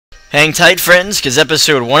Hang tight, friends, because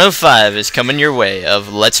episode 105 is coming your way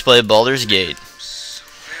of Let's Play Baldur's Gate.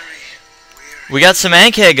 We got some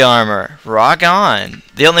Ankeg armor. Rock on.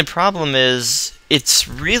 The only problem is, it's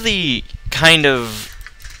really kind of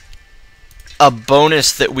a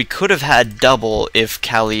bonus that we could have had double if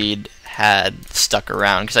Khalid had stuck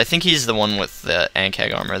around, because I think he's the one with the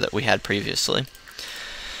Ankeg armor that we had previously.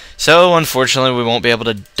 So, unfortunately, we won't be able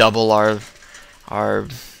to double our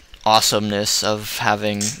awesomeness of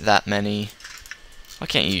having that many. Why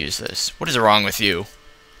can't you use this? What is wrong with you?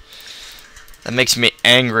 That makes me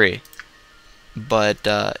angry. But,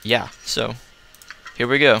 yeah, so here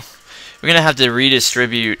we go. We're gonna have to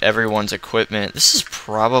redistribute everyone's equipment. This is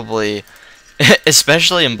probably,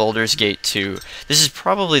 especially in Baldur's Gate 2, this is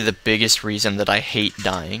probably the biggest reason that I hate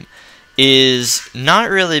dying. Is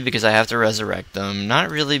not really because I have to resurrect them,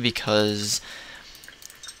 not really because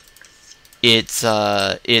it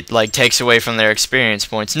like takes away from their experience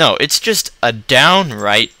points. No, it's just a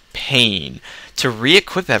downright pain to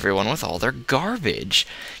re-equip everyone with all their garbage.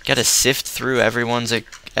 Gotta sift through everyone's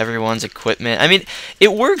equipment. I mean,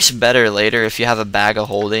 it works better later if you have a bag of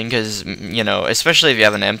holding, because, you know, especially if you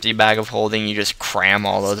have an empty bag of holding, you just cram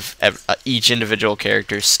all of each individual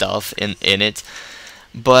character's stuff in it.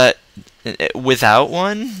 But without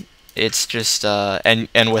one, it's just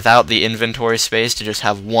and without the inventory space to just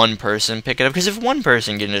have one person pick it up, because if one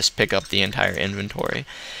person can just pick up the entire inventory,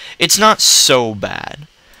 it's not so bad.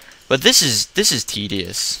 But this is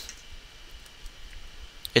tedious.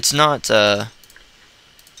 It's not it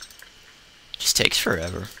just takes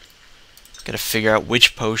forever. Gotta figure out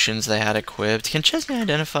which potions they had equipped. Can Chezni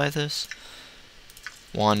identify this?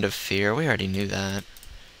 Wand of Fear, we already knew that.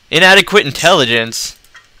 Inadequate intelligence.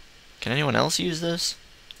 Can anyone else use this?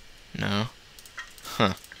 No.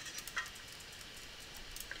 Huh.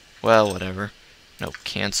 Well, whatever. No,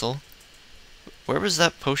 cancel. Where was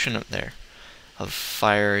that potion up there? Of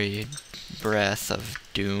fiery breath of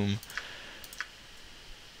doom.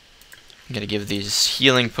 I'm gonna give these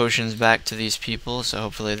healing potions back to these people, so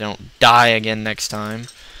hopefully they don't die again next time.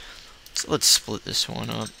 So let's split this one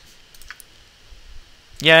up.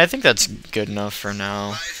 Yeah, I think that's good enough for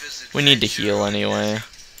now. We need to heal anyway.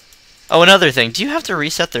 Oh, another thing. Do you have to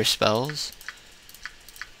reset their spells?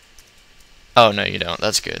 Oh, no, you don't.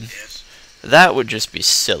 That's good. That would just be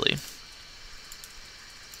silly.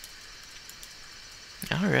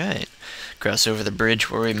 Alright. Cross over the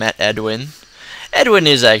bridge where we met Edwin. Edwin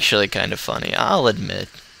is actually kind of funny, I'll admit.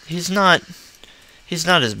 He's not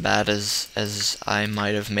as bad as I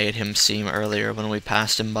might have made him seem earlier when we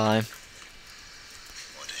passed him by.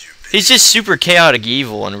 He's just super chaotic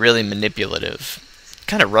evil and really manipulative.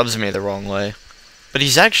 Kind of rubs me the wrong way. But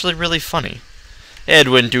he's actually really funny.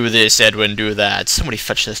 Edwin, do this, Edwin, do that. Somebody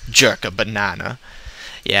fetch this jerk a banana.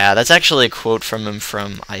 Yeah, that's actually a quote from him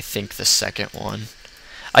from, I think, the second one.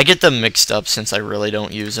 I get them mixed up since I really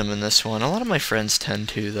don't use them in this one. A lot of my friends tend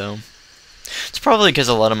to, though. It's probably because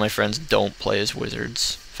a lot of my friends don't play as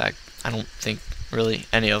wizards. In fact, I don't think really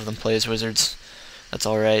any of them play as wizards. That's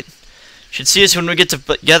alright. Should see us when we get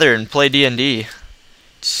together and play D&D.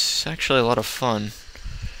 It's actually a lot of fun.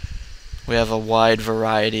 We have a wide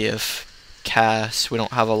variety of casts. We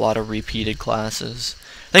don't have a lot of repeated classes.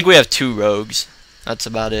 I think we have 2 rogues. That's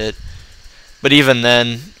about it. But even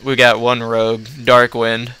then, we got 1 rogue,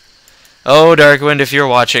 Darkwind. Oh, Darkwind, if you're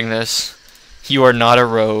watching this, you are not a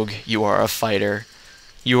rogue. You are a fighter.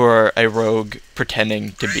 You are a rogue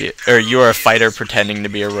pretending to be, or you are a fighter pretending to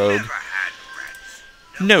be a rogue.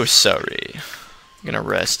 No, sorry. I'm gonna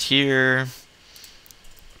rest here.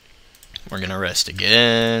 We're gonna rest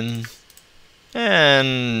again.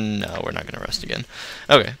 And no, we're not gonna rest again.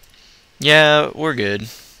 Okay. Yeah, we're good.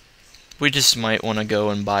 We just might want to go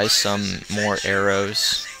and buy some more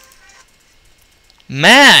arrows.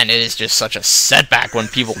 Man, it is just such a setback when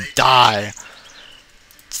people die.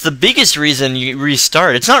 It's the biggest reason you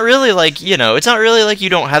restart. It's not really like, you know, it's not really like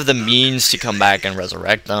you don't have the means to come back and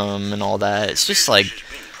resurrect them and all that. It's just like,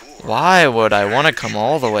 why would I want to come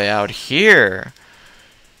all the way out here?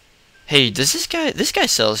 Hey, does this guy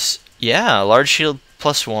sells, yeah, large shield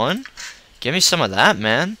 +1? Give me some of that,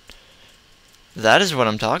 man. That is what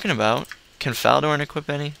I'm talking about. Can Faldorn equip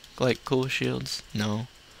any, like, cool shields? No.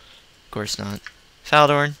 Of course not.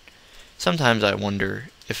 Faldorn, sometimes I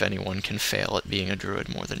wonder if anyone can fail at being a druid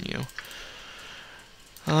more than you.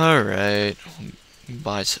 Alright.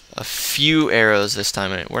 Buy a few arrows this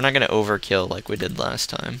time. We're not going to overkill like we did last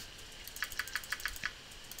time.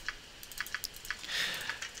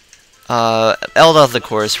 Eldoth, of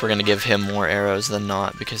course, we're going to give him more arrows than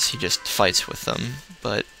not, because he just fights with them.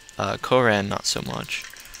 But Koran, not so much.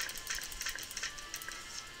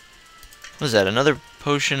 What is that, another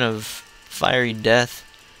Potion of fiery death.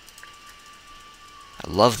 I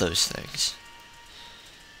love those things.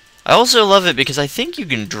 I also love it because I think you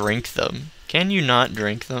can drink them. Can you not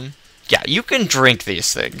drink them? Yeah, you can drink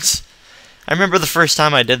these things. I remember the first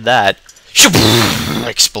time I did that.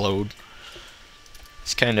 Explode.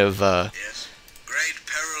 It's kind of,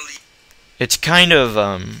 it's kind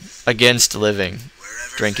of, against living,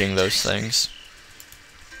 drinking those things.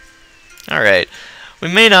 Alright. We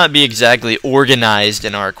may not be exactly organized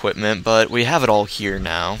in our equipment, but we have it all here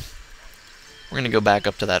now. We're gonna go back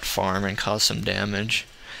up to that farm and cause some damage.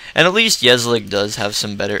 And at least Yeslik does have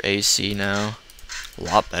some better AC now. A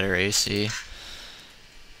lot better AC.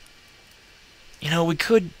 You know, we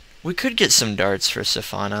could get some darts for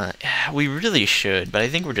Safana. We really should, but I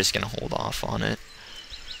think we're just gonna hold off on it.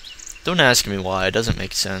 Don't ask me why, it doesn't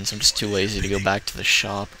make sense. I'm just too lazy to go back to the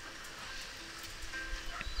shop.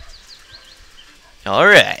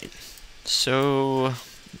 Alright. So,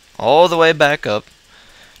 all the way back up.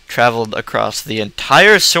 Traveled across the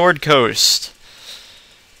entire Sword Coast.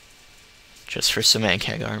 Just for some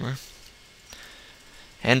Ankheg armor.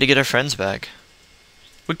 And to get our friends back.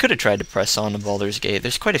 We could have tried to press on to Baldur's Gate.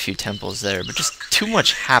 There's quite a few temples there, but just too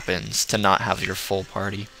much happens to not have your full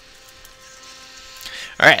party.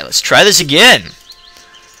 Alright, let's try this again.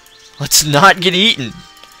 Let's not get eaten.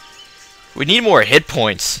 We need more hit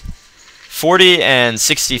points. 40 and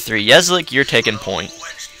 63. Yeslik, you're taking point.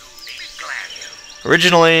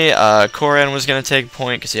 Originally, Koran was going to take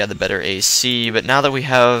point because he had the better AC, but now that we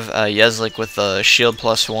have Yeslik with the shield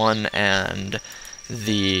 +1 and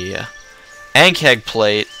the Ankheg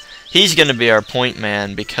plate, he's going to be our point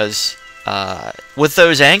man because with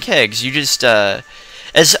those Ankhegs, you just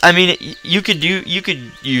you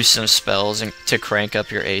could use some spells to crank up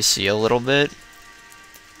your AC a little bit.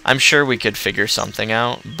 I'm sure we could figure something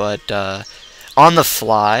out, but on the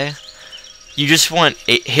fly, you just want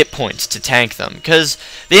 8 hit points to tank them. Because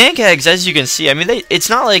the Ankhegs, as you can see, I mean, it's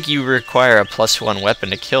not like you require a +1 weapon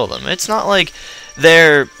to kill them. It's not like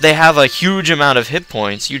they have a huge amount of hit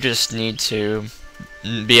points. You just need to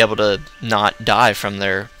be able to not die from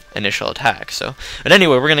their initial attack. So, but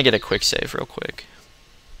anyway, we're going to get a quick save real quick.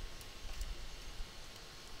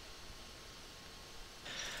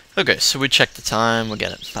 Okay, so we checked the time. We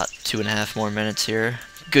got about 2.5 more minutes here.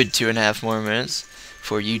 Good 2.5 more minutes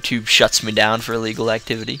before YouTube shuts me down for illegal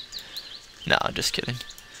activity. No, just kidding.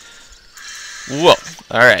 Whoa!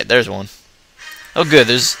 Alright, there's one. Oh good,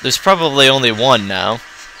 there's probably only one now.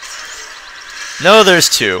 No, there's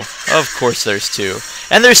 2. Of course there's 2.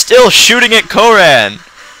 And they're still shooting at Koran!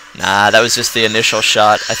 Nah, that was just the initial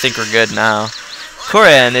shot. I think we're good now.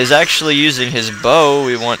 Koran is actually using his bow.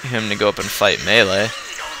 We want him to go up and fight melee.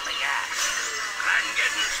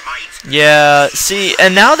 Yeah, see,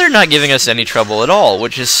 and now they're not giving us any trouble at all,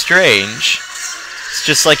 which is strange. It's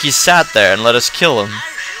just like he sat there and let us kill him.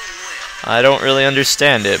 I don't really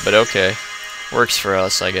understand it, but okay. Works for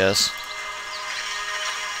us, I guess.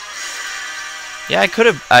 Yeah, I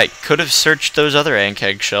could have searched those other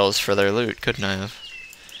Ankheg shells for their loot, couldn't I have?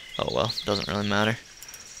 Oh well, doesn't really matter.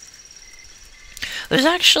 There's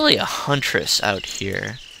actually a huntress out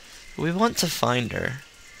here. We want to find her.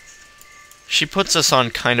 She puts us on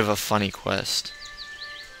kind of a funny quest.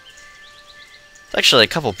 There's actually a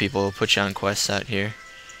couple people who put you on quests out here.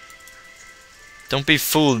 Don't be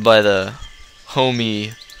fooled by the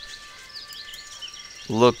homey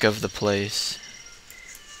look of the place.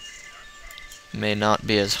 May not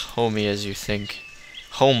be as homey as you think.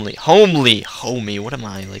 Homely. Homey. What am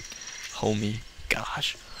I, like, homey?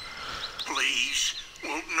 Gosh. Please,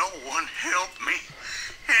 won't no one help me?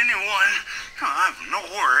 Anyone? I've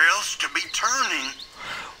nowhere else to be turning.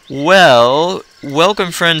 Well,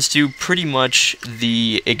 welcome friends to pretty much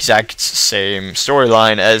the exact same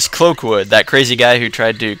storyline as Cloakwood, that crazy guy who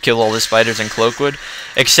tried to kill all the spiders in Cloakwood,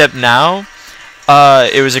 except now,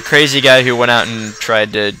 it was a crazy guy who went out and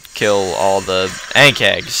tried to kill all the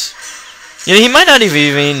Ankhegs. You know, he might not have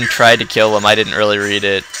even tried to kill them, I didn't really read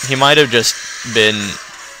it. He might have just been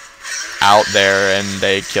out there and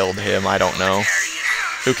they killed him, I don't know.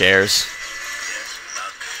 Who cares?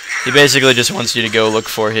 He basically just wants you to go look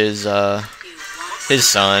for his son.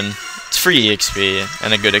 It's free EXP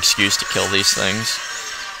and a good excuse to kill these things.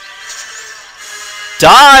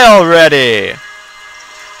 Die already!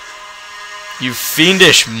 You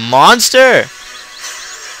fiendish monster!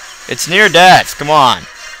 It's near death, come on.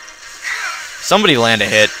 Somebody land a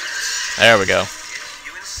hit. There we go.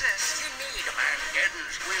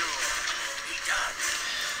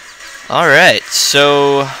 Alright,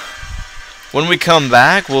 so when we come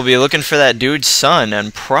back, we'll be looking for that dude's son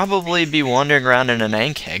and probably be wandering around in an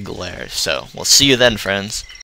Ankheg lair. So, we'll see you then, friends.